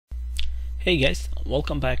Hey guys,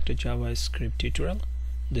 welcome back to JavaScript tutorial.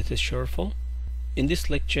 This is Shurful. In this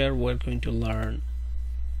lecture we're going to learn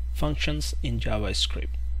functions in JavaScript.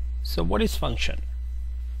 So what is function?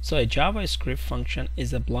 So a JavaScript function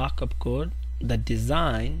is a block of code that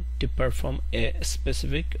designed to perform a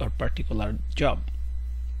specific or particular job.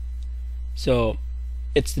 So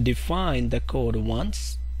it's define the code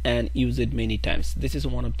once and use it many times. This is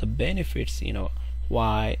one of the benefits,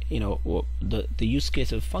 why the use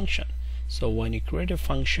case of function. So when you create a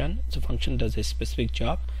function, the function does a specific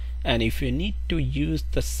job, and if you need to use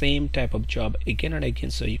the same type of job again and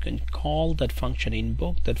again, so you can call that function,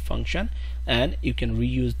 invoke that function, and you can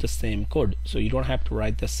reuse the same code, so you don't have to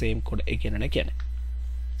write the same code again and again.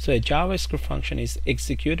 So a JavaScript function is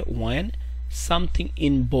executed when something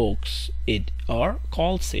invokes it or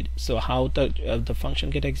calls it. So how the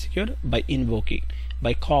function get executed? By invoking,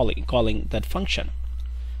 by calling that function.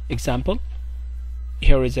 Example,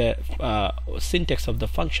 here is a syntax of the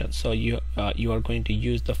function. So you are going to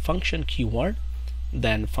use the function keyword,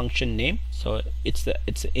 then function name. So it's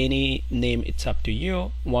any name, it's up to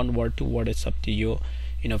you. One word, two word, it's up to you.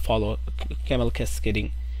 Follow camel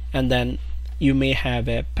cascading, and then you may have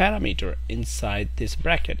a parameter inside this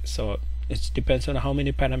bracket. So it depends on how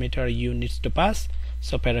many parameter you need to pass.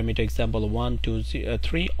 So parameter example 1, 2,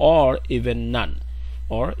 3, or even none.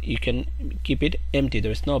 Or you can keep it empty,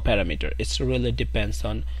 there is no parameter. It really depends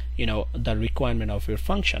on the requirement of your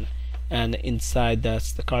function. And inside the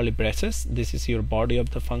curly braces, this is your body of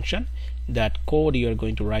the function. That code you are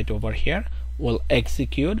going to write over here will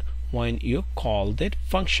execute when you call that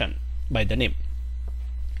function by the name.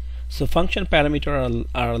 So function parameters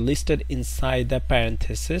are listed inside the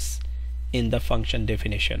parenthesis in the function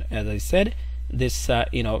definition. As I said, this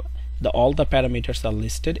all the parameters are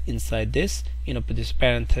listed inside this this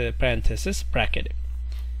parenthesis bracket,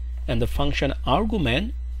 and the function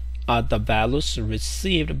argument are the values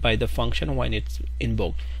received by the function when it's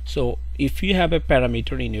invoked. So if you have a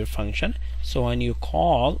parameter in your function, so when you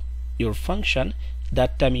call your function,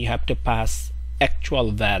 that time you have to pass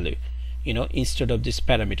actual value instead of this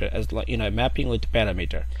parameter, as mapping with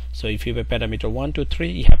parameter. So if you have a parameter 1, 2, 3,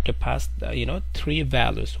 you have to pass three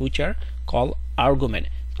values, which are called argument,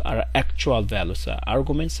 are actual values.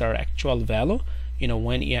 Arguments are actual value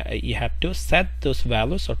when you have to set those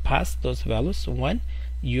values or pass those values when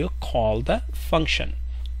you call the function,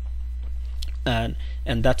 and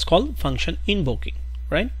that's called function invoking,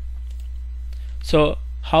 right? So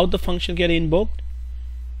how the function get invoked?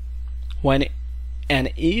 When an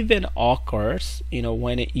event occurs,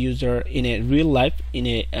 when a user in a real life, in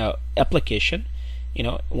a application,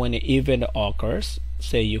 when an event occurs,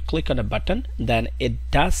 say you click on a button, then it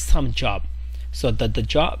does some job. So the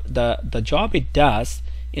job it does,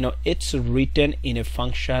 it's written in a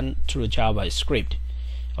function through JavaScript.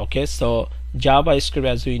 Okay, so JavaScript,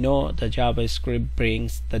 as we know, the JavaScript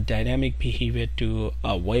brings the dynamic behavior to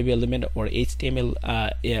a web element or HTML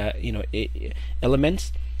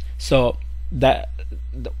elements. So that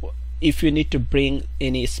if you need to bring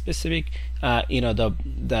any specific the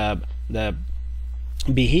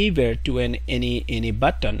behavior to any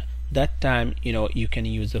button, that time you can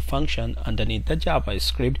use a function underneath the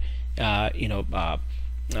JavaScript, underneath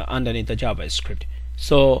the JavaScript.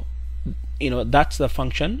 So that's the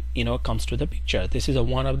function comes to the picture. This is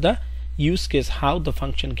one of the use case how the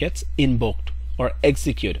function gets invoked or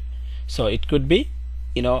executed. So it could be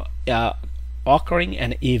occurring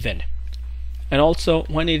an event, and also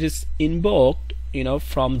when it is invoked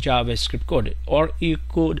from JavaScript code, or you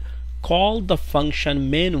could call the function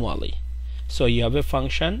manually. So you have a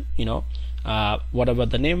function, whatever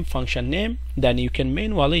the name, function name, then you can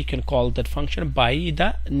call that function by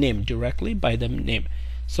the name, directly by the name.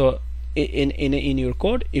 So in your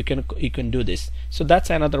code you can do this. So that's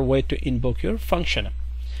another way to invoke your function.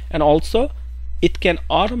 And also it can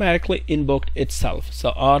automatically invoke itself. So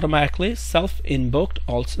automatically self-invoked,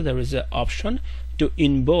 also there is an option to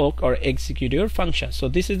invoke or execute your function. So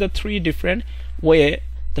this is the three different way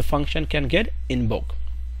the function can get invoked.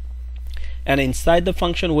 And inside the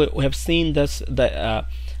function we have seen this, the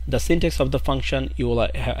syntax of the function. You will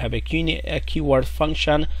have a keyword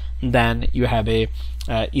function, then you have a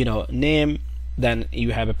name, then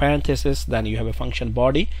you have a parenthesis, then you have a function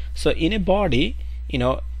body. So in a body,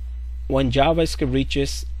 when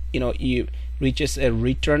JavaScript reaches a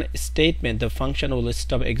return statement, the function will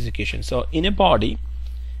stop execution. So in a body,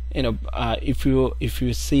 if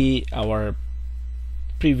you see our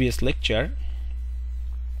previous lecture,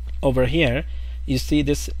 over here you see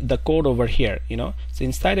the code over here. So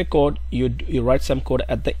inside a code you write some code,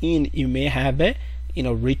 at the end you may have a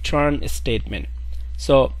return statement.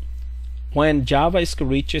 So when JavaScript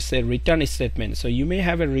reaches a return statement, so you may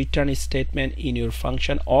have a return statement in your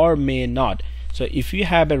function or may not. So if you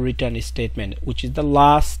have a return statement, which is the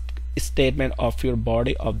last statement of your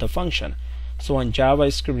body of the function, so when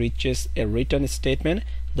JavaScript reaches a return statement,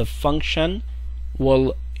 the function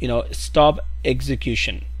will stop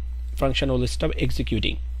execution. Function will stop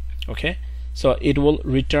executing. Okay, so it will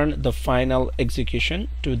return the final execution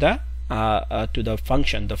to the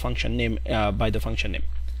function name by the function name.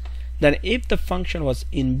 Then if the function was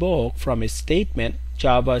invoked from a statement,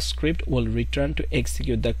 JavaScript will return to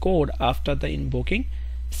execute the code after the invoking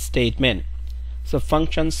statement. So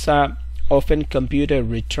functions often compute a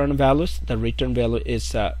return values. The return value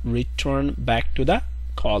is returned back to the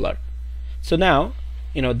caller. So now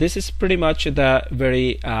this is pretty much the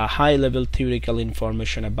very high level theoretical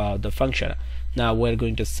information about the function. Now we're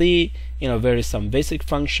going to see some basic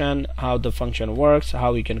function, how the function works,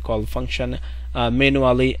 how you can call function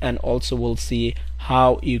manually, and also we'll see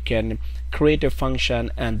how you can create a function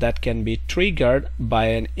and that can be triggered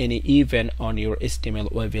by any event on your HTML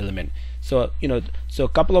web element. So so a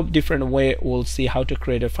couple of different ways we'll see how to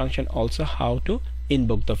create a function, also how to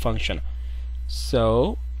invoke the function.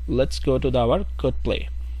 So let's go to our code play.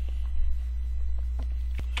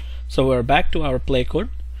 So we're back to our play code.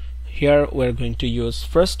 Here we're going to use,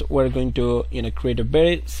 first we're going to create a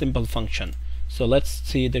very simple function. So let's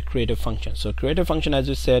see the create a function. So create a function, as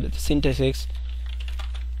you said, the syntax,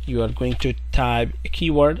 you are going to type a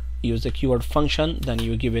keyword, use the keyword function, then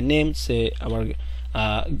you give a name, say our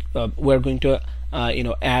we're going to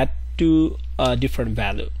add two different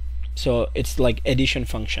value. So it's like addition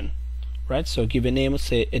function, right? So give a name,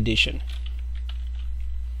 say addition,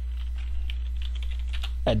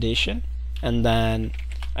 and then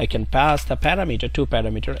I can pass the parameter, two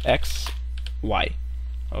parameter x, y.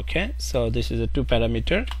 Okay, so this is a two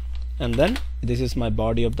parameter, and then this is my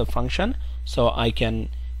body of the function. So I can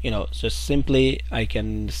so simply I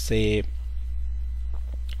can say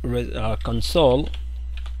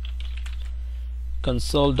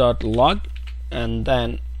console.log, and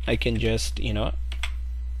then I can just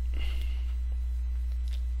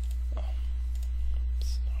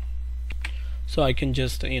so I can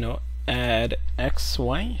just add x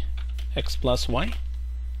plus y.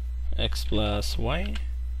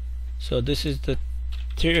 So this is the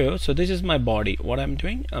two. So this is my body. What I'm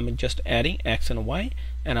doing, I'm just adding x and y,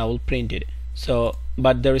 and I will print it. So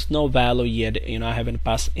but there is no value yet, I haven't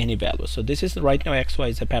passed any value. So this is right now xy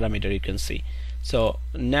is a parameter, you can see. So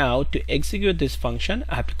now to execute this function,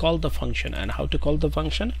 I have to call the function. And how to call the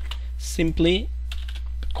function? Simply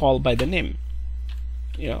call by the name,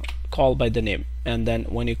 call by the name. And then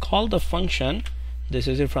when you call the function, this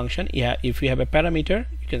is a function. Yeah, if you have a parameter,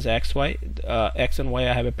 you can say x and y.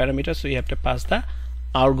 I have a parameter, so you have to pass the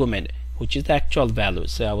argument, which is the actual value.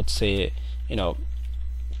 So I would say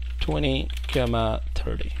 20,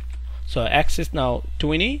 30. So x is now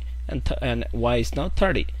 20 and y is now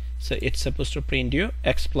 30. So it's supposed to print you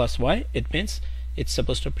x plus y. It means it's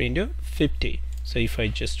supposed to print you 50. So if I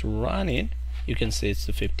just run it, you can see it's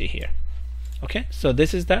the 50 here. Okay, so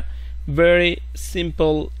this is the very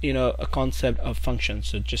simple a concept of function.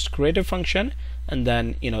 So just create a function, and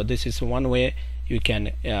then this is one way you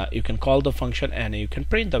can call the function and you can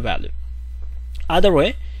print the value. Other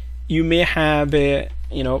way, you may have a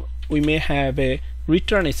we may have a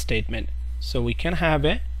return statement. So we can have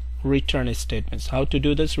a return statements. How to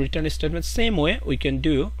do this return statement? Same way we can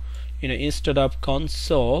do instead of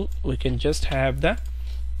console, we can just have the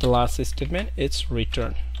last statement, it's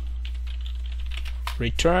return,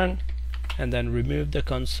 and then remove the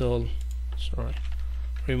console,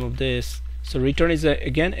 remove this. So return is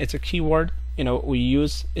again, it's a keyword we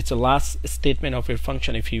use. It's a last statement of your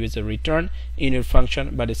function if you use a return in your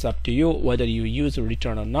function, but it's up to you whether you use a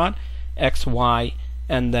return or not. X, y,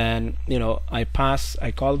 and then I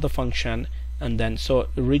call the function, and then so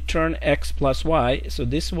return x plus y. So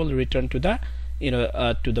this will return to the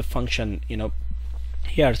to the function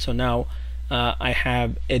here. So now I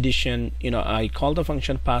have addition, I call the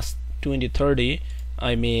function pass 20, 30.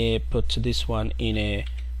 I may put this one in a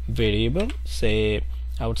variable, say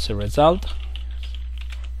I would say result,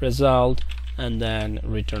 and then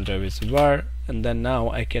return service var, and then now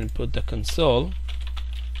I can put the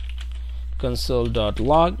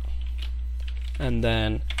console.log, and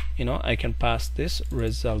then I can pass this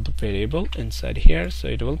result variable inside here, so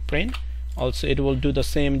it will print. Also it will do the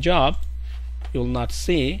same job, you will not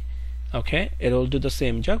see, okay, it will do the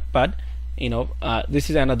same job, but this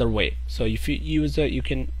is another way. So if you use you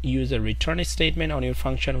can use a return statement on your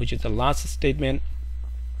function, which is the last statement,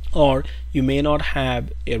 or you may not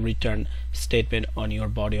have a return statement on your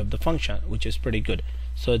body of the function, which is pretty good.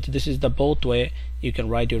 So this is the both way you can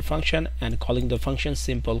write your function, and calling the function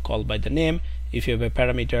simple, call by the name. If you have a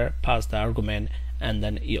parameter, pass the argument, and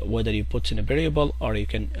then whether you put in a variable or you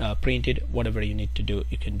can print it, whatever you need to do,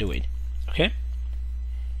 you can do it. Okay.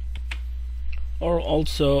 Or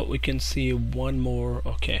also we can see one more.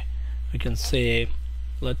 Okay, we can say,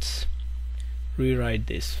 let's rewrite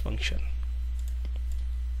this function.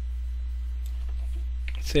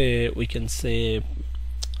 Say we can say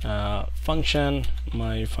function,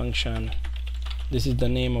 my function, this is the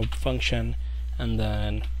name of function, and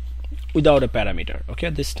then without a parameter. Okay,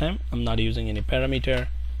 this time I'm not using any parameter,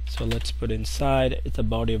 so let's put inside, it's the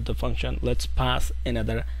body of the function. Let's pass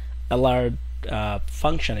another alert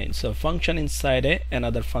function in. So function inside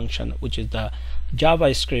another function, which is the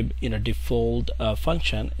JavaScript default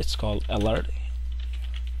function. It's called alert.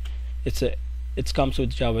 It comes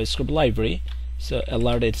with JavaScript library. So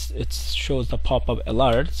alert, it shows the pop-up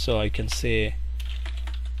alert. So I can say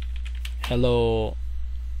hello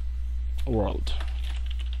world.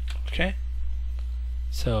 Okay,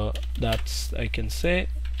 so that's I can say,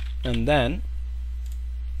 and then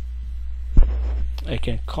I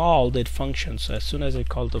can call that function. So as soon as I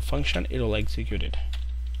call the function, it will execute it.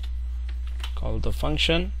 Call the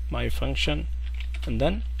function, my function, and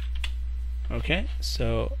then okay,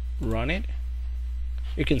 so run it.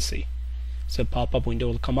 You can see, so pop-up window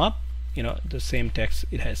will come up, the same text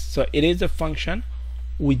it has. So it is a function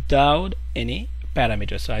without any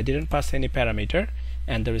parameter. So I didn't pass any parameter,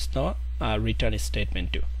 and there is no return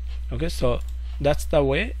statement too. Okay, so that's the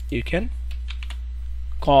way you can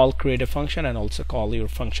create a function and also call your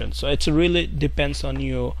function. So it really depends on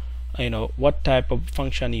you, what type of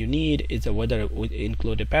function you need, is whether it would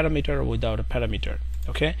include a parameter or without a parameter.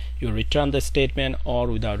 Okay, you return the statement or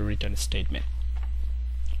without a return statement.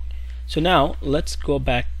 So now let's go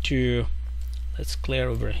back to, let's clear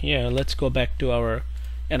over here, let's go back to our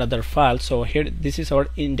another file. So here, this is our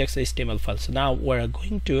index.html file. So now we're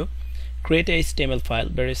going to create a HTML file,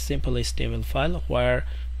 very simple HTML file, where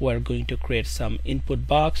we're going to create some input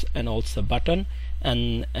box and also button,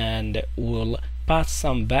 and we'll pass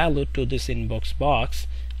some value to this inbox box,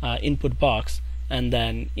 input box, and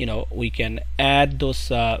then we can add those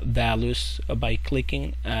values by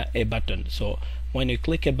clicking a button. So when you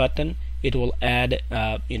click a button, it will add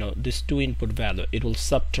this two input value, it will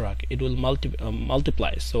subtract, it will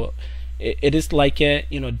multiply. So it is like a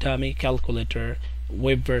dummy calculator,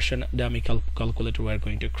 web version dummy calculator we're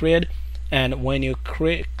going to create. And when you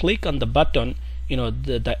click on the button,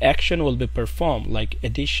 the action will be performed, like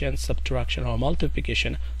addition, subtraction, or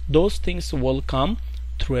multiplication. Those things will come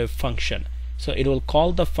through a function. So it will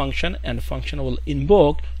call the function, and function will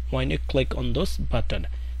invoke when you click on those button.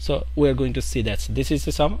 So we're going to see that. So this is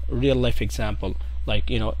some real life example. Like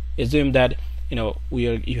assume that you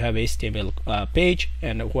have a HTML page,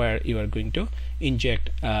 and where you are going to inject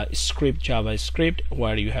script, JavaScript,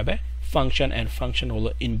 where you have a function, and function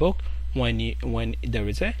will invoke when there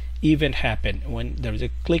is a event happen, when there is a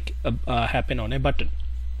click happen on a button.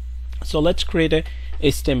 So let's create a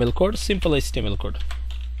HTML code, simple HTML code.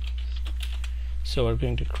 So we're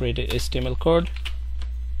going to create a HTML code,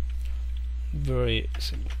 very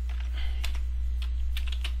simple.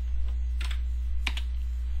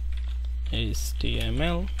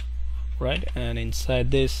 HTML, right? And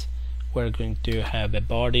inside this we're going to have a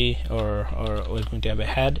body, or we're going to have a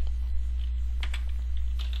head,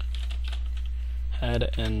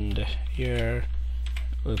 and here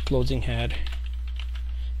we're closing head,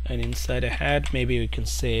 and inside a head maybe we can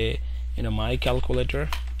say my calculator,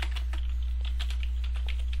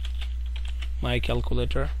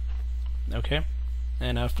 okay.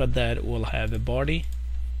 And after that we'll have a body.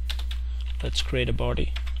 Let's create a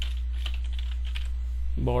body,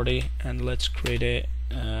 and let's create a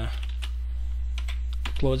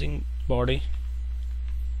closing body,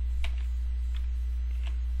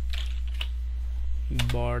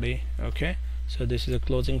 okay. So this is a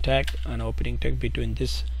closing tag and opening tag. Between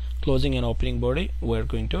this closing and opening body, we're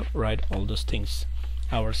going to write all those things.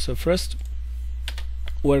 So first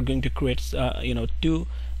we're going to create two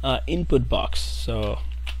input box, so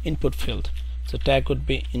input field. So tag would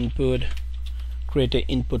be input, create an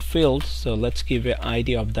input field. So let's give an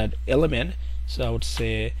ID of that element. So I would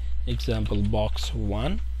say example box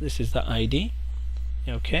 1, this is the ID,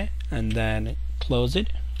 okay, and then close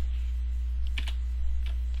it.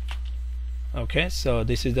 Okay, so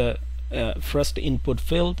this is the first input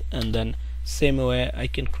field, and then same way I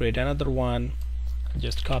can create another one,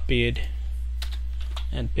 just copy it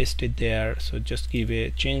and paste it there. So just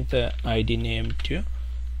change the ID name to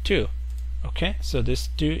 2. Okay, so this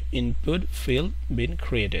 2 input field been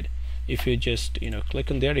created. If you just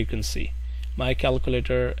click on there, you can see. my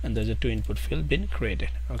calculator, and there's a 2 input field been created.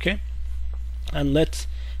 Okay, and let's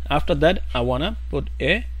after that I wanna put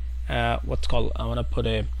a I wanna put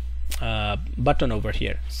a button over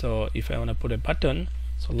here. So if I wanna put a button,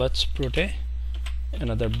 so let's put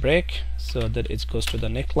another break so that it goes to the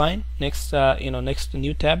next line, next next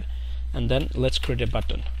new tab, and then let's create a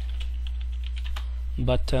button,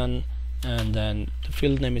 and then the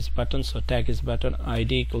field name is button, so tag is button,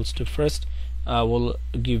 ID equals to first we'll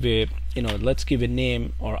give a let's give a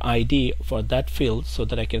name or ID for that field so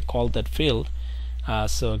that I can call that field.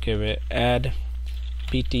 So give a add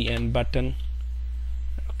btn button.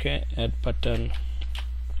 Okay, add button,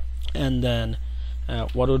 and then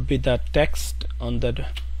what would be the text on that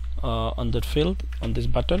field on this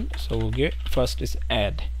button. So we'll give first is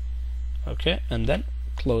add. Okay, and then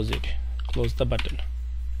close the button.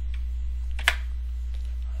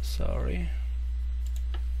 Sorry,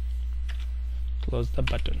 close the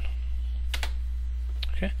button.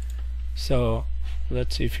 Okay, so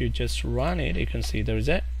let's see, if you just run it, you can see there is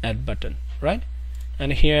a add button, right?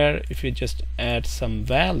 And here if you just add some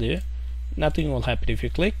value, nothing will happen. If you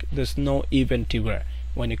click, there's no event trigger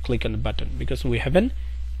when you click on the button, because we haven't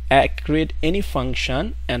create any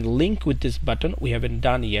function and link with this button, we haven't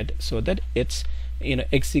done yet, so that it's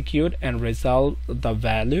execute and resolve the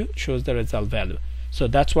value, shows the result value. So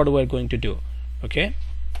that's what we're going to do. Okay,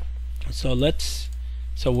 so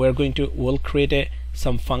we'll create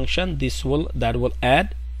some function that will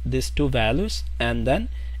add these two values, and then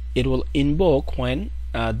it will invoke when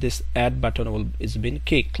this add button is been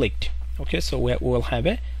clicked. Okay, so we will have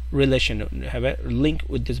a relation, have a link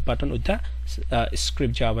with this button with the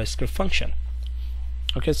JavaScript function.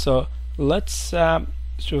 Okay, so let's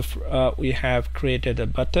we have created a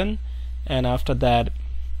button, and after that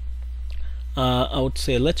I would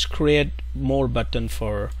say let's create more button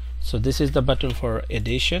for, so this is the button for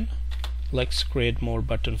addition. Let's create more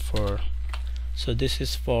button for, so this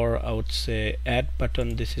is for, I would say, add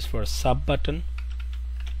button, this is for sub button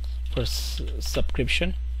for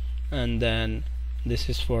subscription, and then this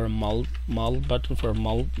is for mul button for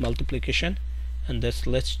multiplication, and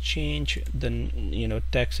let's change the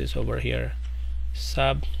text is over here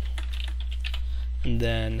sub, and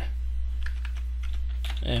then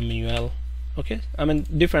mul. Okay, I mean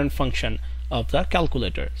different function of the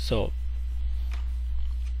calculator. So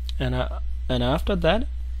and after that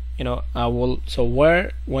I will, so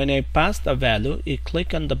when I pass the value, you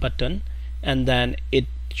click on the button, and then it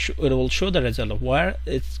will show the result of where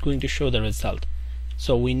it's going to show the result.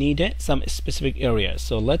 So we need some specific area.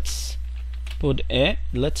 So let's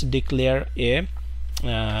declare a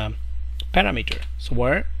parameter, so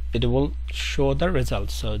where it will show the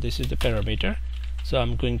result. So this is the parameter. So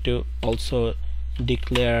I'm going to also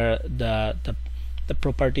declare the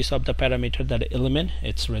properties of the parameter, that element,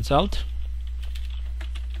 its result.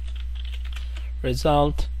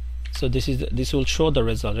 So this will show the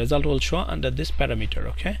result will show under this parameter.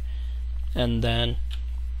 Okay, and then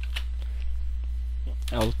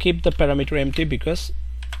I'll keep the parameter empty, because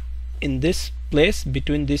in this place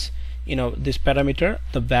between this this parameter,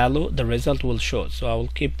 the result will show. So I will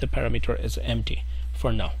keep the parameter as empty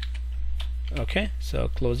for now. Okay, so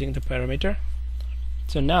closing the parameter.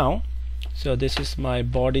 So now, so this is my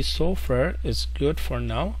body so far is good for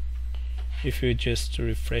now. If you just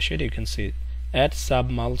refresh it, you can see add sub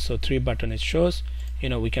mul, so 3 button it shows.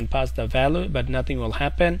 We can pass the value, but nothing will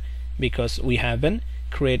happen because we haven't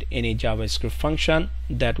create any JavaScript function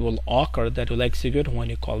that will occur, that will execute when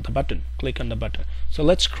you call the button, click on the button. So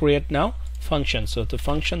let's create now function. So the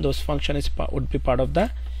function, those function would be part of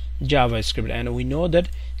the JavaScript, and we know that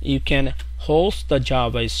you can host the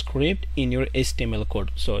JavaScript in your HTML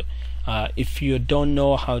code. So if you don't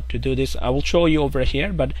know how to do this, I will show you over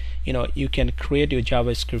here, but you can create your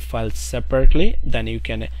JavaScript file separately, then you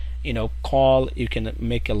can you can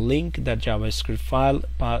make a link that JavaScript file,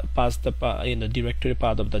 pass the directory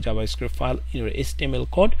path of the JavaScript file in your HTML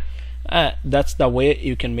code. That's the way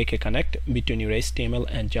you can make a connect between your HTML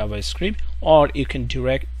and JavaScript, or you can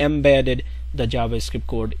direct embedded the JavaScript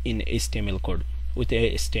code in HTML code with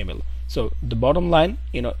HTML. So the bottom line,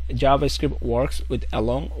 JavaScript works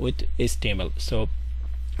along with HTML. So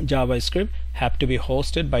JavaScript have to be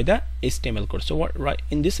hosted by the HTML code. So right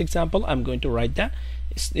in this example, I'm going to write the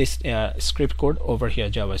script code over here,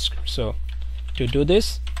 JavaScript. So to do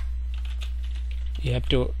this, you have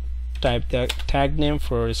to type the tag name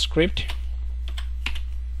for script.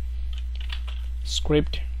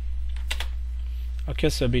 Okay,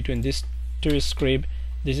 so between these two script,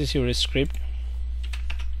 this is your script.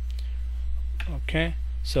 Okay,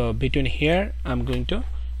 so between here I'm going to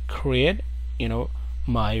create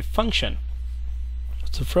my function.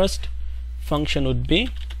 So first function would be,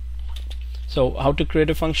 so how to create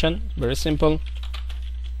a function? Very simple.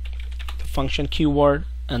 The function keyword,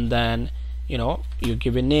 and then you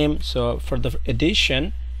give a name. So for the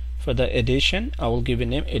addition, I will give a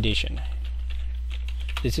name addition.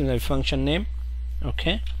 This is my function name,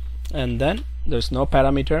 okay? And then there's no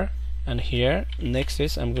parameter, and here next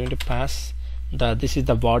is I'm going to pass this is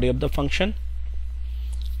the body of the function.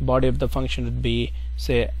 Body of the function would be,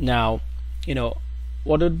 say, now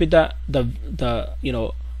what would be the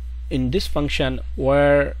in this function,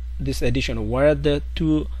 where this addition, where the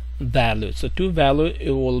two values, so two value,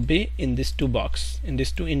 it will be in this two box, in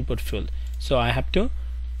this two input field. So I have to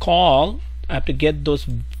get those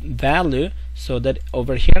value, so that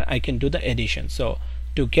over here I can do the addition. So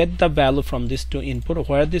to get the value from this two input,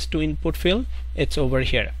 where this two input field, it's over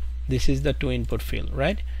here. This is the two input field,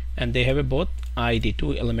 right? And they have a both ID,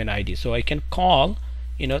 two element ID. So I can call,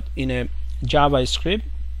 in a JavaScript,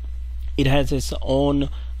 it has its own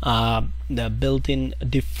the built-in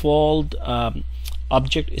default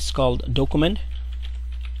object is called document.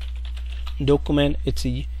 Document is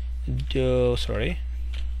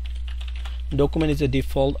a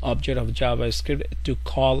default object of JavaScript to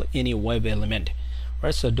call any web element,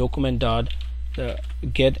 right? So document dot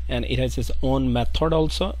get, and it has its own method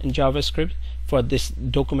also in JavaScript for this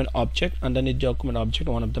document object. Underneath document object,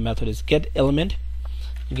 one of the method is get element.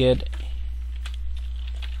 Get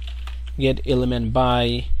element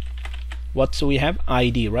by what? So we have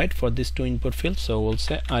ID, right, for this two input field. So we'll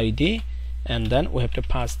say ID, and then we have to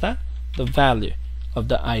pass the value of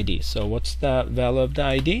the ID. So what's the value of the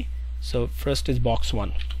ID? So first is box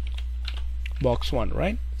one,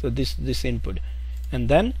 right? So this input, and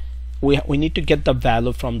then we need to get the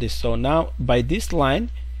value from this. So now by this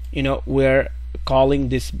line, we're calling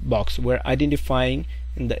this box, we're identifying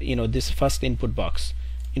in the this first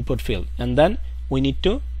input field, and then we need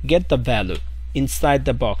to get the value inside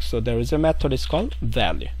the box. So there is a method is called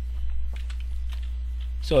value.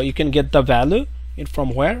 So you can get the value from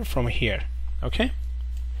where? From here, okay?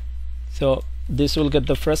 So this will get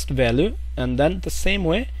the first value, and then the same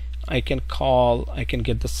way I can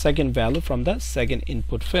get the second value from the second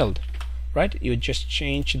input field, right? You just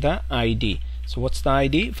change the ID. So what's the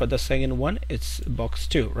ID for the second one? It's box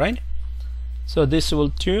 2, right? So this will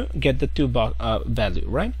get the two value,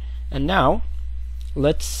 right? And now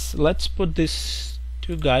let's put this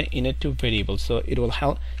two guy in a two variable, so it will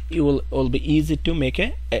help. It will be easy to make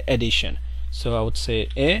a addition. So I would say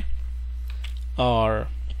a, or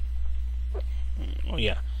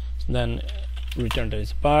then return to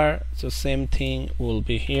this bar. So same thing will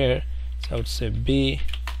be here. So I would say b,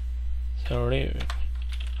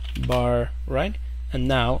 bar, right? And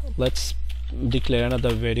now let's declare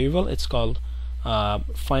another variable. It's called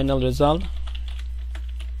final result.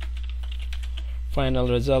 Final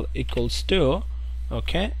result equals to,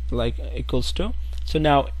 okay, like equals to. So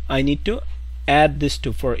now I need to add this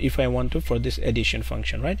to, for if I want to, for this addition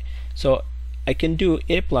function, right? So I can do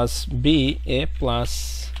a plus b, I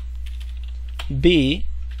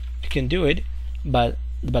can do it, but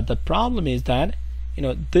the problem is that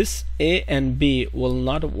this a and b will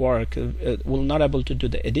not work, will not able to do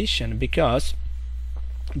the addition, because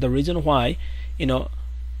the reason why,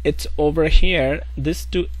 it's over here, this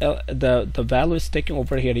two the value is taken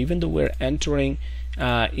over here, even though we're entering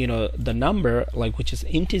the number, like, which is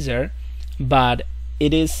integer, but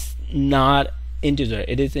it is not integer.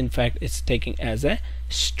 It is, in fact, it's taking as a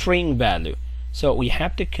string value. So we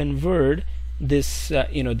have to convert this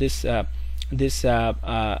this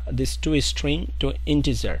to a string to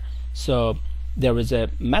integer. So there is a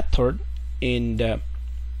method in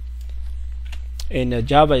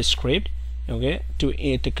JavaScript, okay,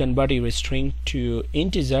 to convert a string to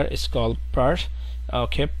integer. Is called parse,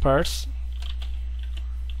 okay, parse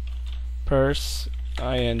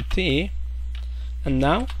int. And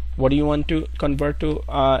now what do you want to convert to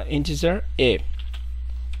integer? A.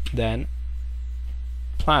 Then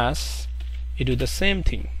plus you do the same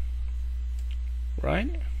thing,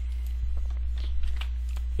 right?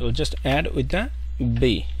 You'll just add with the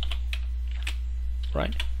b,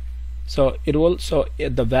 right? So it will, so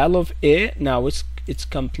the value of a now it's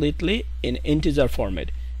completely in integer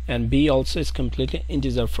format, and b also is completely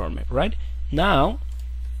integer format, right? Now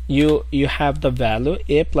you have the value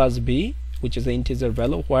a plus b, which is the integer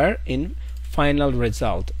value, where in final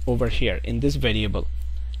result over here in this variable.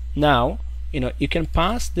 Now you can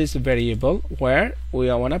pass this variable, where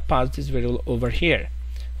we want to pass this variable over here.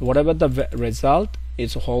 Whatever the result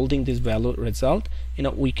is holding, this value result,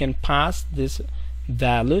 we can pass this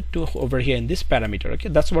value to over here in this parameter. Okay,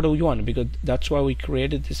 that's what we want, because that's why we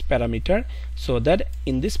created this parameter, so that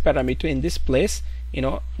in this parameter, in this place,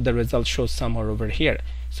 the result shows somewhere over here.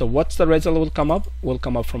 So what's the result will come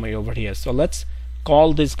up from over here. So let's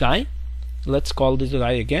call this guy. Let's call this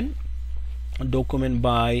guy again. Document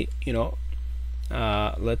by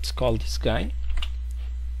let's call this guy.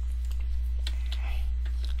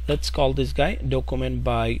 Let's call this guy document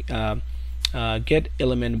by get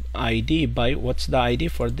element ID by what's the ID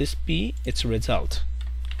for this P? It's result,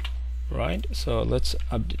 right? So let's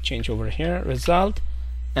change over here result,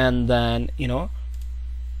 and then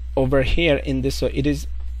over here in this, so it is,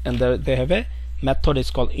 and they have a method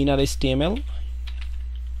is called inner HTML.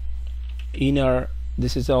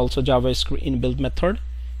 This is also JavaScript inbuilt method,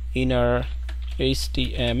 inner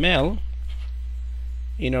HTML,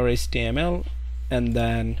 and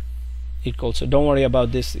then equals. So don't worry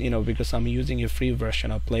about this, because I'm using a free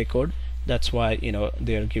version of Play Code. That's why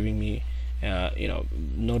they are giving me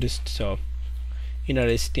notice. So inner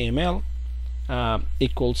HTML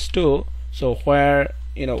equals to, so where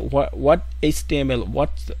what HTML,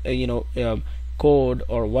 what's code,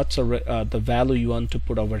 or what's the value you want to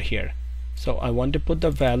put over here. So I want to put the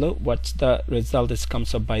value, what's the result is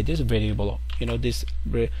comes up by this variable. This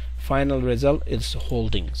final result is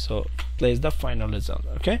holding, so place the final result.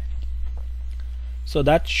 Okay, so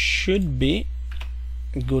that should be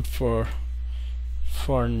good for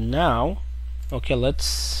now. Okay,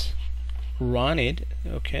 let's run it.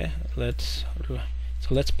 Okay, let's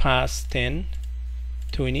pass 10,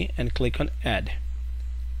 20 and click on add.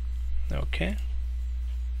 Okay,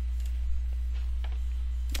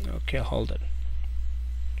 hold it.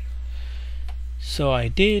 So I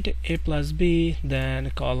did a plus b, then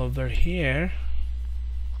call over here,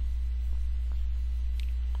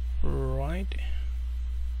 right,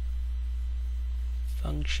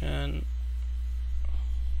 function.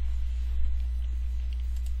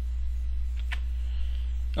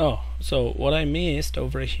 Oh, so what I missed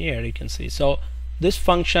over here, you can see. So this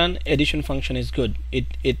function, addition function, is good.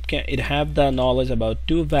 It have the knowledge about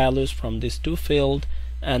two values from this two field,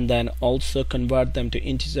 and then also convert them to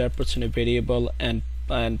integer, puts in a variable, and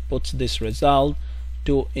puts this result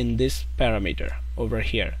to in this parameter over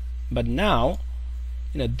here. But now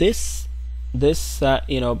this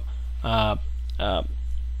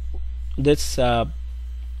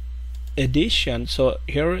addition, so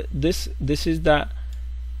here this is the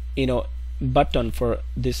button for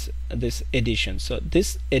this addition. So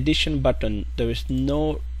this addition button, there is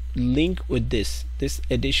no link with this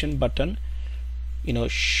addition button.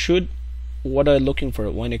 Should, what are you looking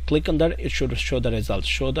for? When you click on that, it should show the result.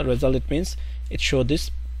 It means it show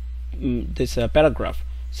this paragraph.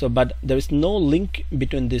 So but there is no link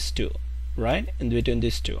between these two, right? In between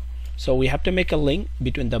these two, so we have to make a link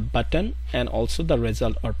between the button and also the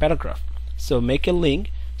result or paragraph. So make a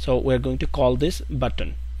link. So we're going to call this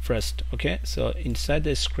button first. Okay, so inside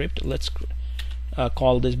the script, let's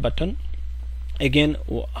call this button again.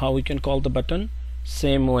 How we can call the button?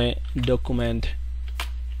 Same way, document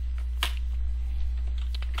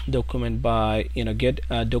by get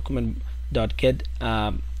document.get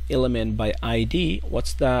element by ID.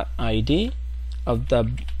 What's the ID of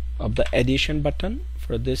the addition button?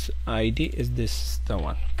 For this ID is this the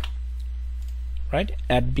one, right?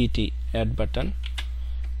 Add BT, add button.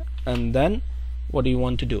 And then what do you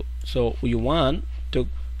want to do? So you want to,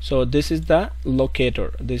 so this is the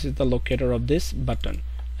locator of this button.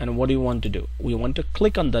 And what do you want to do? We want to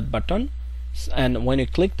click on that button, and when you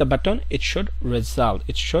click the button, it should result.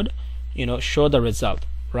 It should show the result,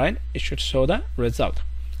 right? It should show the result.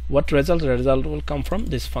 What result? The result will come from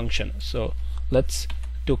this function. So let's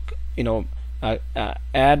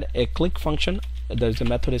add a click function. There's a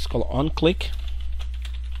method is called onClick.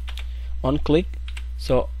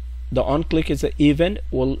 So the onClick is an event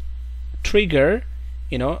will trigger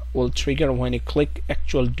when you click,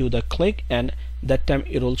 do the click, and that time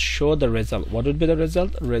it will show the result. What would be the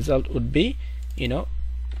result? Result would be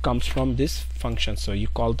comes from this function. So you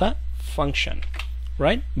call the function,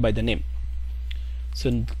 right, by the name.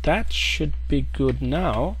 So that should be good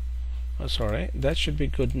now. That should be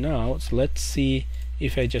good now. So let's see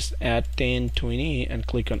if I just add 10, 20 and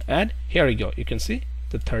click on add. Here we go. You can see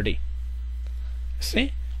the 30.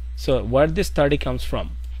 See? So where this 30 comes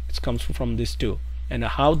from? It comes from this 2. And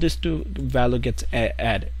how this 2 value gets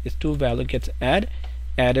added? This 2 value gets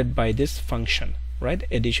added by this function, right?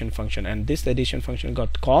 Addition function. And this addition function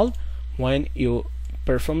got called when you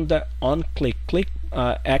perform the onClick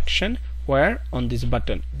action where on this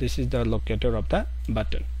button. This is the locator of the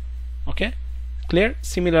button. Okay, clear?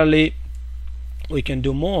 Similarly, we can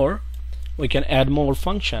do more. We can add more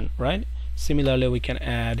function, right? Similarly, we can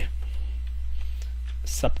add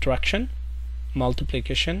subtraction,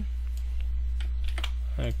 multiplication,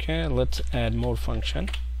 Okay, let's add more function,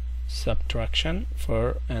 subtraction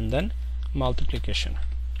for, and then multiplication.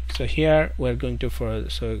 So here we're going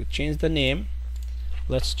to change the name.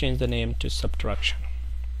 Let's change the name to subtraction.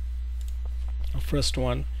 First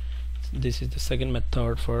one, this is the second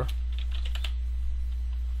method for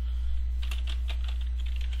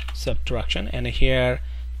subtraction, and here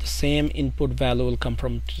the same input value will come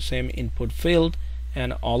from the same input field,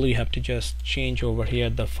 and all you have to just change over here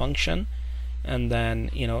the function, and then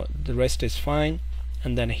the rest is fine.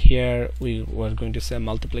 And then here we were going to say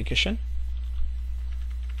multiplication.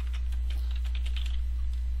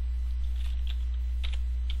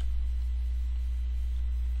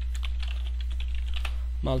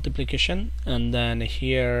 And then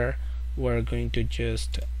here we're going to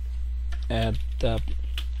just add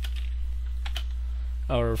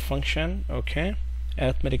our function, okay,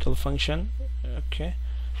 arithmetical function, okay,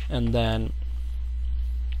 and then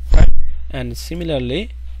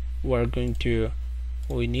similarly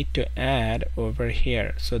we need to add over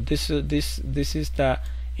here. So this is the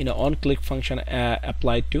on click function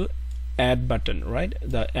applied to add button, right,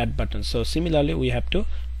 the add button. So similarly we have to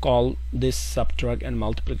call this subtract and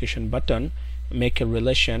multiplication button, make a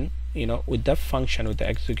relation with the function, with the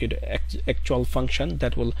actual function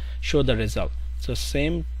that will show the result. So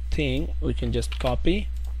same thing, we can just copy,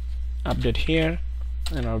 update here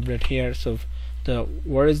and update here. So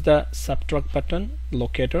where is the subtract button?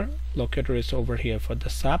 Locator is over here for the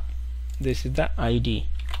sub. This is the ID,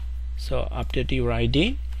 so update your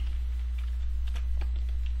ID.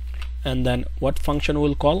 And then what function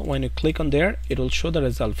will call? When you click on there, it will show the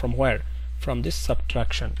result from where? From this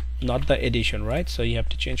subtraction, not the addition, right? So you have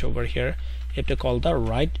to change over here, you have to call the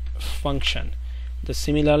right function.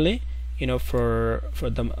 Similarly for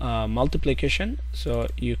the multiplication, so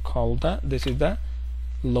you call this is the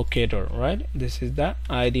locator, right? This is the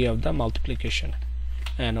ID of the multiplication,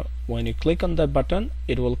 and when you click on the button,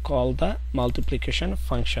 it will call the multiplication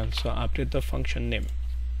function. So update the function name,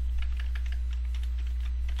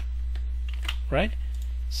 right?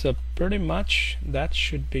 So pretty much that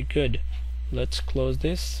should be good. Let's close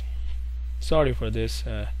this. Sorry for this,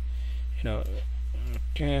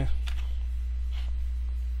 okay,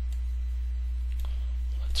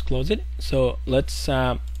 let's close it. So let's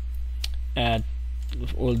add,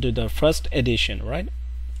 we'll do the first addition, right,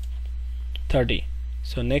 30.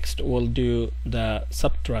 So next we'll do the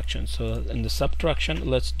subtraction. So in the subtraction,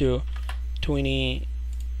 let's do 20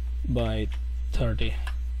 by 30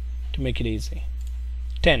 to make it easy,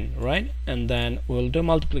 10, right? And then we'll do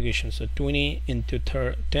multiplication. So 20 into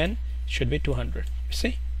 10 should be 200. You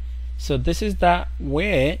see? So this is the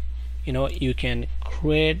way you can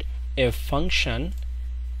create a function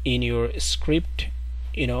in your script,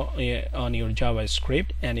 on your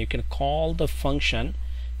JavaScript, and you can call the function,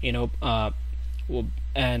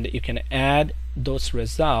 and you can add those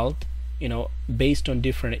results based on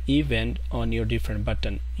different event on your different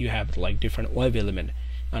button. You have like different web element,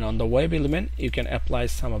 and on the web element you can apply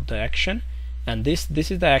some of the action, and this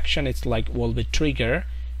is the action. It's like will be trigger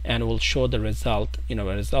and will show the result. A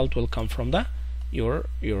result will come from your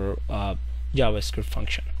JavaScript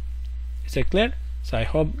function. Is that clear? So I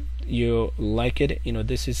hope you like it.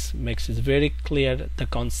 This makes it very clear, the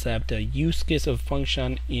concept, the use case of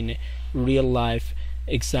function in real life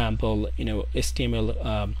example,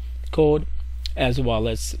 HTML code, as well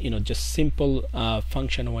as just simple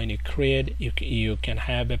function. When you create, you can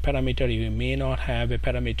have a parameter, you may not have a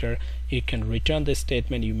parameter, you can return the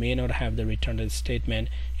statement, you may not have the return the statement,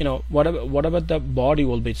 whatever the body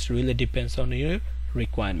will be, it really depends on your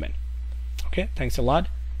requirement. Okay, thanks a lot.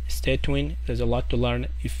 Stay tuned, there's a lot to learn.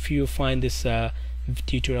 If you find this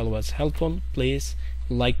tutorial was helpful, please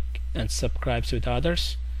like and subscribe with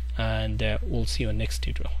others, and we'll see you in next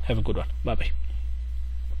tutorial. Have a good one. Bye bye.